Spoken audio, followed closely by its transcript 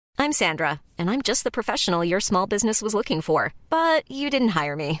I'm Sandra, and I'm just the professional your small business was looking for. But you didn't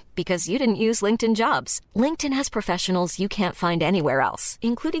hire me because you didn't use LinkedIn Jobs. LinkedIn has professionals you can't find anywhere else,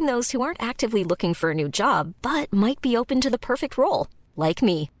 including those who aren't actively looking for a new job, but might be open to the perfect role, like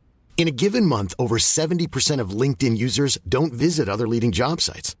me. In a given month, over 70% of LinkedIn users don't visit other leading job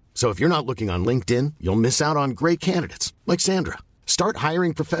sites. So if you're not looking on LinkedIn, you'll miss out on great candidates like Sandra. Start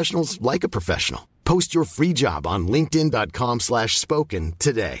hiring professionals like a professional. Post your free job on linkedin.com/spoken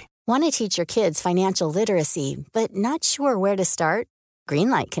today. Want to teach your kids financial literacy, but not sure where to start?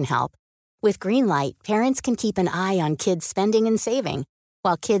 Greenlight can help. With Greenlight, parents can keep an eye on kids' spending and saving,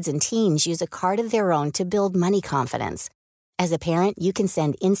 while kids and teens use a card of their own to build money confidence. As a parent, you can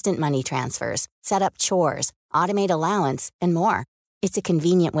send instant money transfers, set up chores, automate allowance, and more. It's a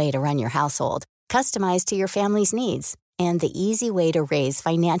convenient way to run your household, customized to your family's needs, and the easy way to raise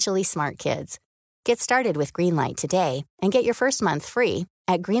financially smart kids. Get started with Greenlight today and get your first month free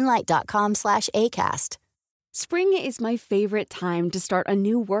at greenlight.com/ACAST. Spring is my favorite time to start a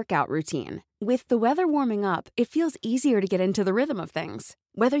new workout routine. With the weather warming up, it feels easier to get into the rhythm of things.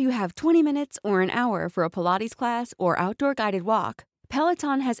 Whether you have 20 minutes or an hour for a Pilates class or outdoor guided walk,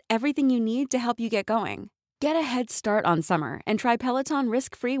 Peloton has everything you need to help you get going. Get a head start on summer and try Peloton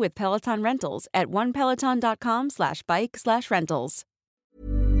risk-free with Peloton Rentals at onepeloton.com/bike/rentals.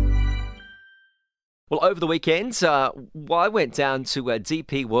 Well, over the weekend, I went down to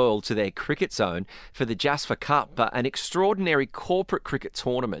DP World to their cricket zone for the Jafza Cup, an extraordinary corporate cricket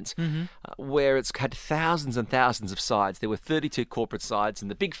tournament where it's had thousands and thousands of sides. There were 32 corporate sides, and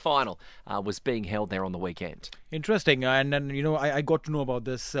the big final was being held there on the weekend. Interesting. And I got to know about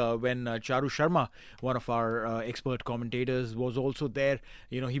this when Charu Sharma, one of our expert commentators, was also there.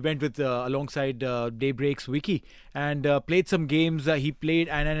 He went with alongside Daybreak's Wiki and played some games. He played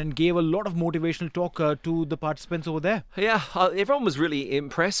and gave a lot of motivational talk to the participants over there. Yeah, everyone was really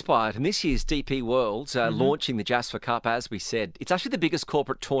impressed by it. And this year's DP World, launching the Jafza Cup, as we said, it's actually the biggest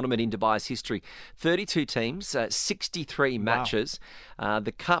corporate tournament in Dubai's history. 32 teams, 63 matches.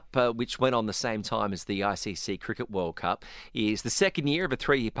 The Cup, which went on the same time as the ICC Cricket World Cup, is the second year of a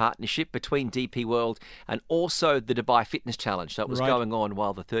 3-year partnership between DP World and also the Dubai Fitness Challenge. So it was going on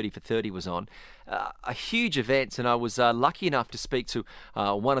while the 30 for 30 was on. A huge event, and I was lucky enough to speak to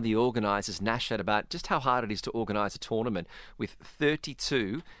one of the organisers, Nashat, about just how hard it is to organise a tournament with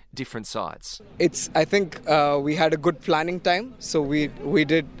 32 different sides. I think we had a good planning time, so we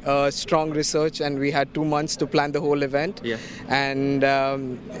did strong research, and we had 2 months to plan the whole event. Yeah. And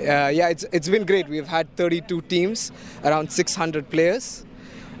it's been great. We've had 32 teams, around 600 players.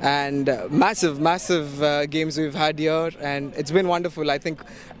 And massive games we've had here, and it's been wonderful. I think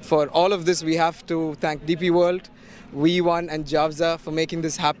for all of this we have to thank DP World, We1 and Jafza for making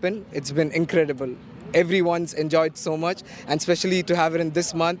this happen. It's been incredible. Everyone's enjoyed so much, and especially to have it in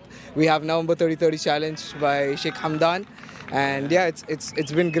this month. We have November 30-30 challenge by Sheikh Hamdan, and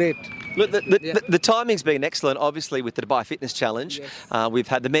it's been great. Look, the timing's been excellent, obviously, with the Dubai Fitness Challenge. Yes. We've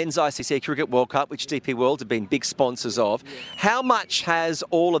had the Men's ICC Cricket World Cup, which DP World have been big sponsors of. Yes. How much has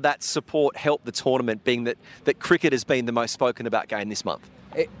all of that support helped the tournament, being that cricket has been the most spoken about game this month?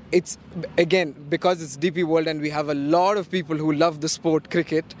 It's, again, because it's DP World and we have a lot of people who love the sport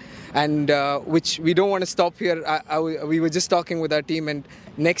cricket, and which we don't want to stop here. We were just talking with our team, and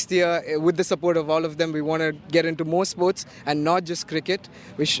next year, with the support of all of them, we want to get into more sports and not just cricket.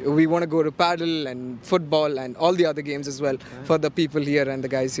 We want to go to paddle and football and all the other games as well for the people here and the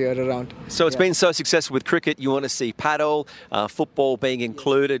guys here around. So it's been so successful with cricket, you want to see paddle, football being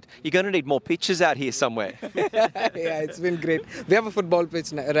included. You're going to need more pitches out here somewhere. Yeah, it's been great. We have a football pitch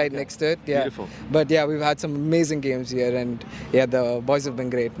right next to it. Yeah. Beautiful. But yeah, we've had some amazing games here, and yeah, the boys have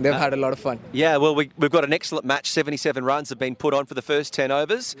been great. They've had a lot of fun. Yeah, well, we've got an excellent match. 77 runs have been put on for the first 10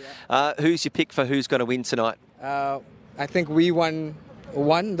 overs. Yeah. Who's your pick for who's going to win tonight? I think we won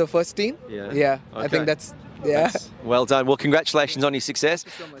the first team. Yeah. Okay. I think that's... Yeah. Well done. Well, congratulations on your success.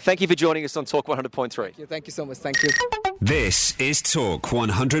 Thank you for joining us on Talk 100.3. Thank you so much. Thank you. This is Talk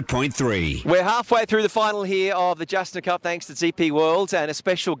 100.3. We're halfway through the final here of the Jafza Cup, thanks to DP World, and a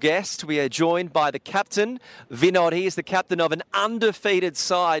special guest. We are joined by the captain, Vinod. He is the captain of an undefeated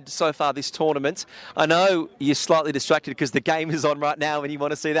side so far this tournament. I know you're slightly distracted because the game is on right now and you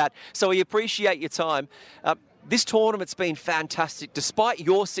want to see that. So we appreciate your time. This tournament's been fantastic. Despite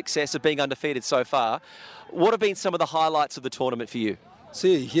your success of being undefeated so far, what have been some of the highlights of the tournament for you?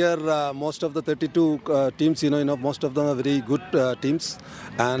 See, here most of the 32 teams, most of them are very good teams.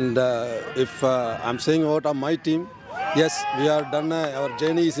 And if I'm saying about my team, yes, we have done our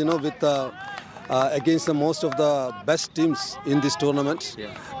journeys, with against the most of the best teams in this tournament,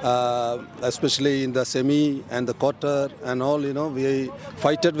 especially in the semi and the quarter and all. We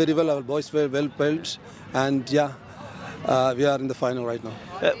fighted very well. Our boys were well built, and we are in the final right now.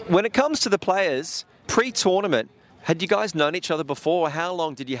 When it comes to the players, pre-tournament, had you guys known each other before? How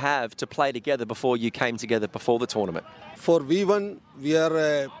long did you have to play together before you came together before the tournament? For V1, we are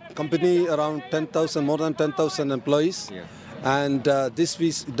a company around 10,000, more than 10,000 employees. Yeah. And this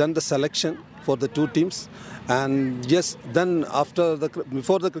we've done the selection for the two teams. And yes, then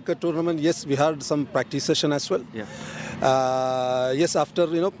before the cricket tournament, yes, we had some practice session as well. Yeah. Yes, after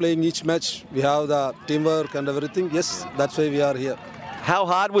playing each match, we have the teamwork and everything. Yes, that's why we are here. How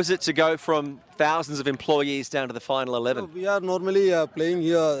hard was it to go from thousands of employees down to the final 11? We are normally playing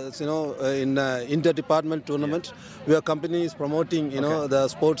here, in inter-department tournament. Where company is promoting, the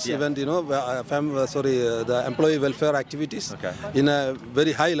sports event, the employee welfare activities in a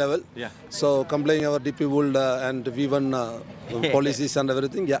very high level. Yeah. So complying our DP World and V1 policies and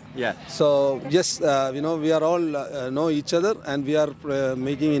everything. Yeah. Yeah. So yes, we are all know each other, and we are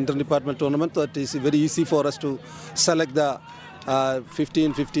making inter-department tournament. So it is very easy for us to select the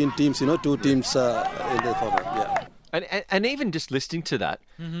 15 teams, two teams in the format. Yeah. And even just listening to that,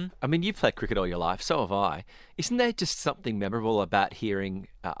 I mean, you played cricket all your life, so have I. Isn't there just something memorable about hearing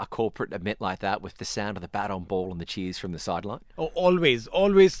a corporate event like that with the sound of the bat on ball and the cheers from the sideline? Oh,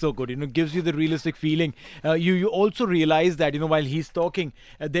 always so good. Gives you the realistic feeling. You also realize that, while he's talking,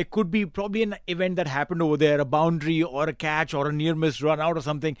 there could be probably an event that happened over there, a boundary or a catch or a near miss run out or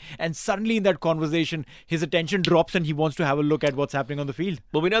something. And suddenly in that conversation, his attention drops and he wants to have a look at what's happening on the field.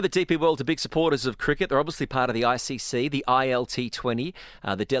 Well, we know the DP World are big supporters of cricket. They're obviously part of the ICC, the ILT20,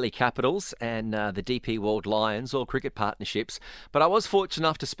 the Delhi Capitals and the DP World Lions, all cricket partnerships. But I was fortunate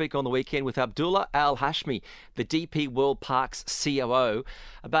enough to speak on the weekend with Abdullah Al Hashmi, the DP World Parks COO,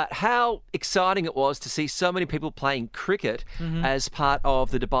 about how exciting it was to see so many people playing cricket as part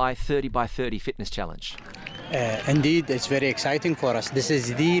of the Dubai 30x30 fitness challenge. Indeed, it's very exciting for us. This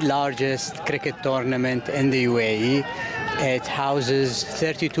is the largest cricket tournament in the UAE. It houses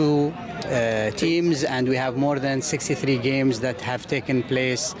 32 teams, and we have more than 63 games that have taken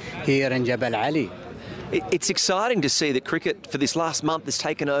place here in Jabal Ali. It's exciting to see that cricket for this last month has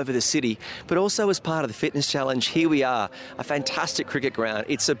taken over the city, but also as part of the fitness challenge, here we are, a fantastic cricket ground.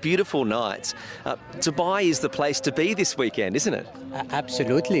 It's a beautiful night. Dubai is the place to be this weekend, isn't it?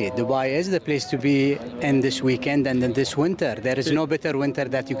 Absolutely. Dubai is the place to be in this weekend and in this winter. There is no better winter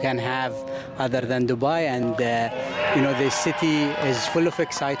that you can have other than Dubai, and the city is full of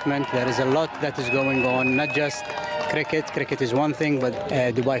excitement. There is a lot that is going on, not just cricket. Cricket is one thing, but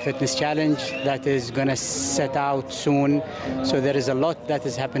Dubai Fitness Challenge that is going to set out soon. So there is a lot that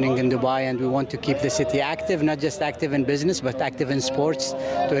is happening in Dubai, and we want to keep the city active, not just active in business, but active in sports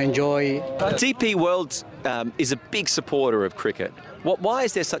to enjoy. DP World is a big supporter of cricket. Why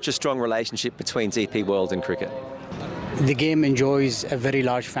is there such a strong relationship between DP World and cricket? The game enjoys a very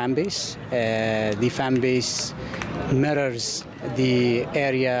large fan base. The fan base mirrors the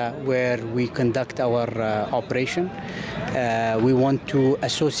area where we conduct our operation. We want to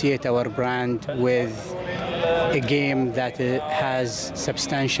associate our brand with a game that has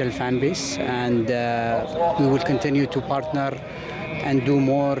substantial fan base, and we will continue to partner and do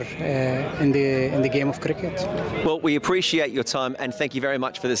more in the game of cricket. Well, we appreciate your time and thank you very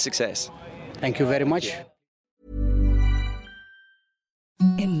much for the success. Thank you very much.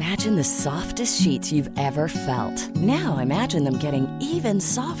 Imagine the softest sheets you've ever felt. Now imagine them getting even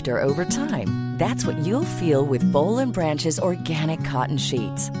softer over time. That's what you'll feel with Boll & Branch's organic cotton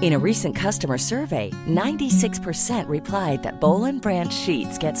sheets. In a recent customer survey, 96% replied that Boll & Branch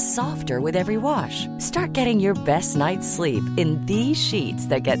sheets get softer with every wash. Start getting your best night's sleep in these sheets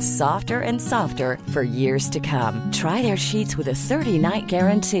that get softer and softer for years to come. Try their sheets with a 30-night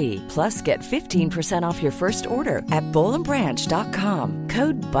guarantee. Plus, get 15% off your first order at bollandbranch.com.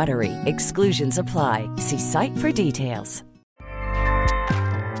 Code BUTTERY. Exclusions apply. See site for details.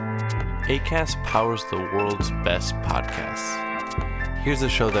 Acast powers the world's best podcasts. Here's a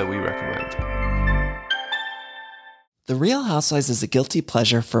show that we recommend. The Real Housewives is a guilty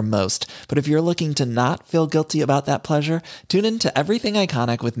pleasure for most, but if you're looking to not feel guilty about that pleasure, tune in to Everything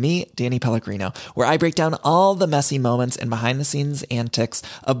Iconic with me, Danny Pellegrino, where I break down all the messy moments and behind-the-scenes antics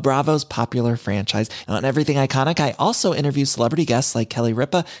of Bravo's popular franchise. And on Everything Iconic, I also interview celebrity guests like Kelly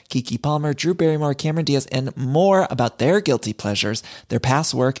Ripa, Keke Palmer, Drew Barrymore, Cameron Diaz, and more about their guilty pleasures, their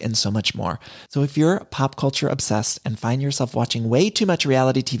past work, and so much more. So if you're pop culture obsessed and find yourself watching way too much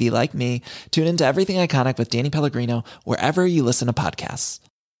reality TV like me, tune into Everything Iconic with Danny Pellegrino, wherever you listen to podcasts.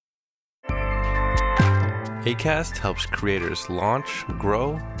 Acast helps creators launch,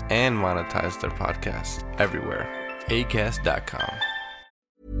 grow, and monetize their podcasts everywhere. Acast.com.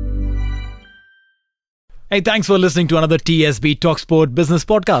 Hey, thanks for listening to another TSB TalkSport Business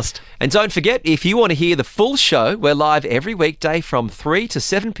Podcast. And don't forget, if you want to hear the full show, we're live every weekday from 3 to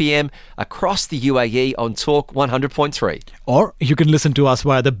 7 p.m. across the UAE on Talk 100.3. Or you can listen to us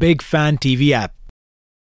via the Big Fan TV app.